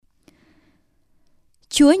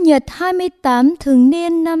Chúa Nhật 28 thường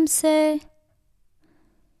niên năm C.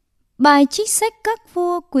 Bài trích sách các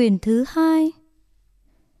vua quyển thứ 2.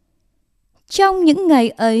 Trong những ngày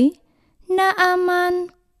ấy, Naaman,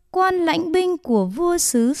 quan lãnh binh của vua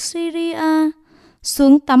xứ Syria,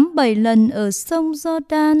 xuống tắm 7 lần ở sông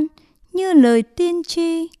Giô-đan như lời tiên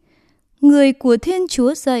tri, người của Thiên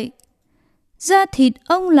Chúa dạy. Da thịt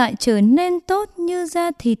ông lại trở nên tốt như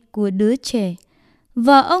da thịt của đứa trẻ,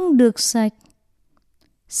 và ông được sạch.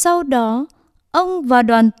 Sau đó, ông và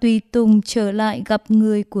đoàn tùy tùng trở lại gặp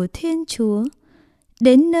người của Thiên Chúa.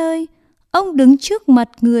 Đến nơi, ông đứng trước mặt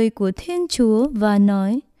người của Thiên Chúa và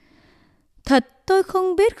nói: Thật tôi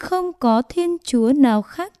không biết không có Thiên Chúa nào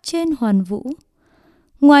khác trên hoàn vũ,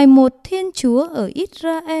 ngoài một Thiên Chúa ở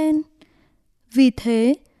Israel. Vì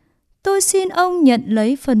thế, tôi xin ông nhận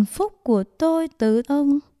lấy phần phúc của tôi tới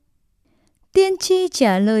ông. Tiên tri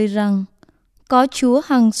trả lời rằng: Có Chúa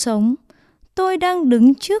hằng sống, tôi đang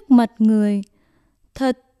đứng trước mặt người.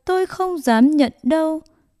 Thật tôi không dám nhận đâu.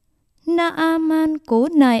 Naaman cố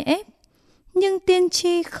nài ép, nhưng tiên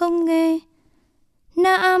tri không nghe.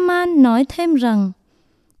 Naaman nói thêm rằng: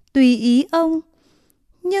 Tùy ý ông,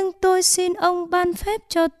 nhưng tôi xin ông ban phép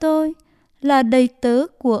cho tôi là đầy tớ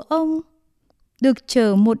của ông, được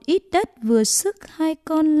chở một ít đất vừa sức 2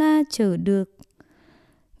 con la chở được.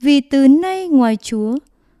 Vì từ nay ngoài Chúa,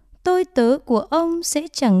 tôi tớ của ông sẽ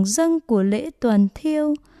chẳng dâng của lễ toàn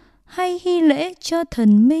thiêu hay hy lễ cho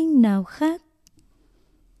thần minh nào khác.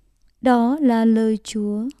 Đó là lời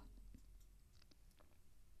Chúa.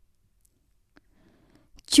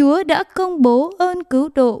 Chúa đã công bố ơn cứu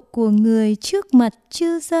độ của người trước mặt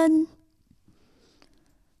chư dân.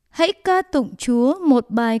 Hãy ca tụng Chúa một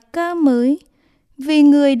bài ca mới, vì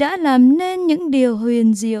người đã làm nên những điều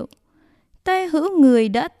huyền diệu. Tay hữu người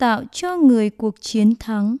đã tạo cho người cuộc chiến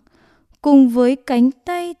thắng, cùng với cánh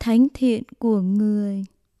tay thánh thiện của người.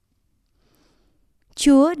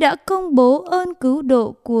 Chúa đã công bố ơn cứu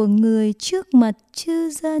độ của người trước mặt chư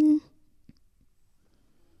dân.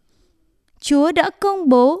 Chúa đã công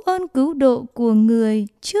bố ơn cứu độ của người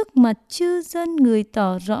trước mặt chư dân, người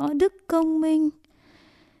tỏ rõ đức công minh.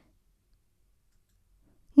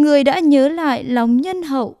 Người đã nhớ lại lòng nhân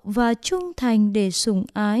hậu và trung thành để sủng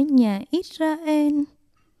ái nhà Israel.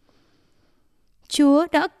 Chúa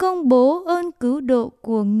đã công bố ơn cứu độ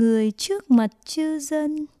của người trước mặt chư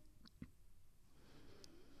dân.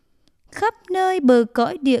 Khắp nơi bờ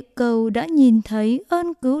cõi địa cầu đã nhìn thấy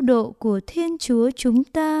ơn cứu độ của Thiên Chúa chúng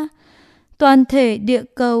ta. Toàn thể địa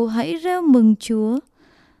cầu hãy reo mừng Chúa,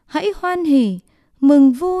 hãy hoan hỉ,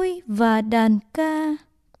 mừng vui và đàn ca.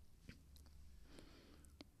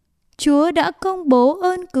 Chúa đã công bố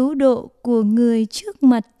ơn cứu độ của người trước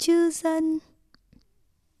mặt chư dân.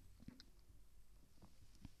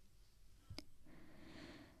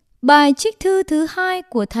 Bài trích thư thứ 2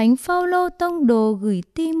 của Thánh Phaolô tông đồ gửi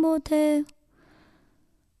Ti-mô-thê.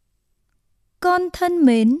 Con thân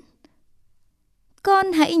mến,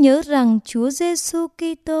 con hãy nhớ rằng Chúa Giêsu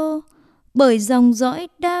Kitô bởi dòng dõi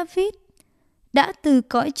David đã từ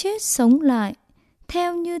cõi chết sống lại,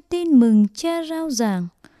 theo như tin mừng Cha rao giảng.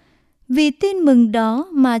 Vì tin mừng đó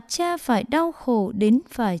mà Cha phải đau khổ đến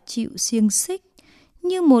phải chịu xiềng xích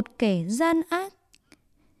như một kẻ gian ác.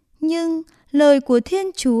 Nhưng lời của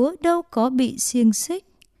Thiên Chúa đâu có bị xiềng xích.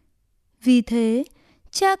 Vì thế,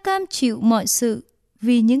 Cha cam chịu mọi sự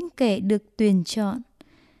vì những kẻ được tuyển chọn,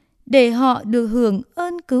 để họ được hưởng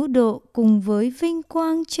ơn cứu độ cùng với vinh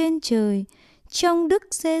quang trên trời trong Đức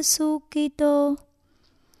Giêsu Kitô.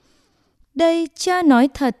 Đây Cha nói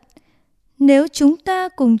thật, nếu chúng ta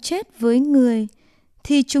cùng chết với người,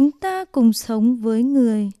 thì chúng ta cùng sống với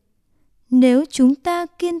người. Nếu chúng ta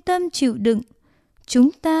kiên tâm chịu đựng,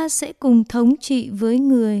 chúng ta sẽ cùng thống trị với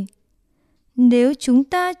người. Nếu chúng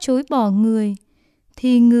ta chối bỏ người,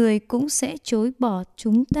 thì người cũng sẽ chối bỏ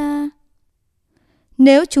chúng ta.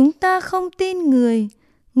 Nếu chúng ta không tin người,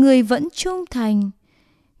 người vẫn trung thành,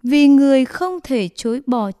 vì người không thể chối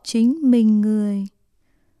bỏ chính mình người.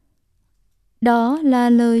 Đó là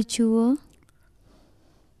lời Chúa.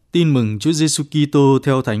 Tin mừng Chúa Giêsu Kitô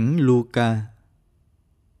theo Thánh Luca.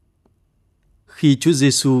 Khi Chúa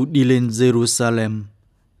Giêsu đi lên Jerusalem,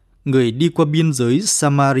 người đi qua biên giới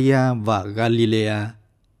Samaria và Galilea.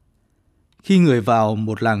 Khi người vào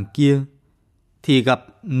một làng kia, thì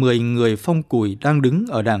gặp 10 người phong củi đang đứng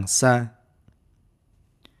ở đàng xa.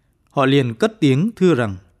 Họ liền cất tiếng thưa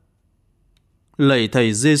rằng: Lạy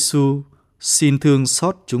Thầy Giêsu, xin thương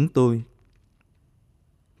xót chúng tôi.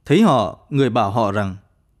 Thấy họ, người bảo họ rằng: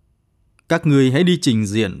 Các ngươi hãy đi trình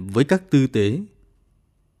diện với các tư tế.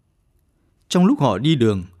 Trong lúc họ đi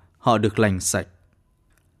đường, họ được lành sạch.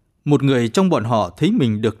 Một người trong bọn họ thấy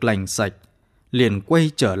mình được lành sạch, liền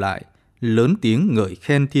quay trở lại, lớn tiếng ngợi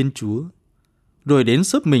khen Thiên Chúa, rồi đến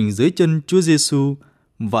xấp mình dưới chân Chúa Giêsu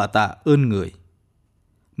và tạ ơn người.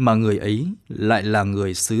 Mà người ấy lại là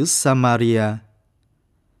người xứ Samaria.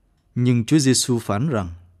 Nhưng Chúa Giêsu phán rằng: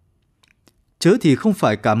 chớ thì không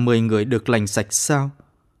phải cả 10 người được lành sạch sao?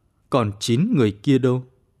 Còn 9 người kia đâu?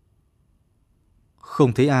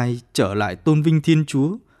 Không thấy ai trở lại tôn vinh Thiên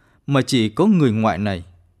Chúa, mà chỉ có người ngoại này.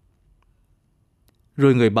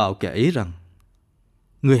 Rồi người bảo kẻ ấy rằng: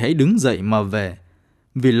 ngươi hãy đứng dậy mà về,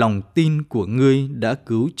 vì lòng tin của ngươi đã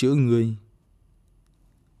cứu chữa ngươi.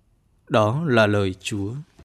 Đó là lời Chúa.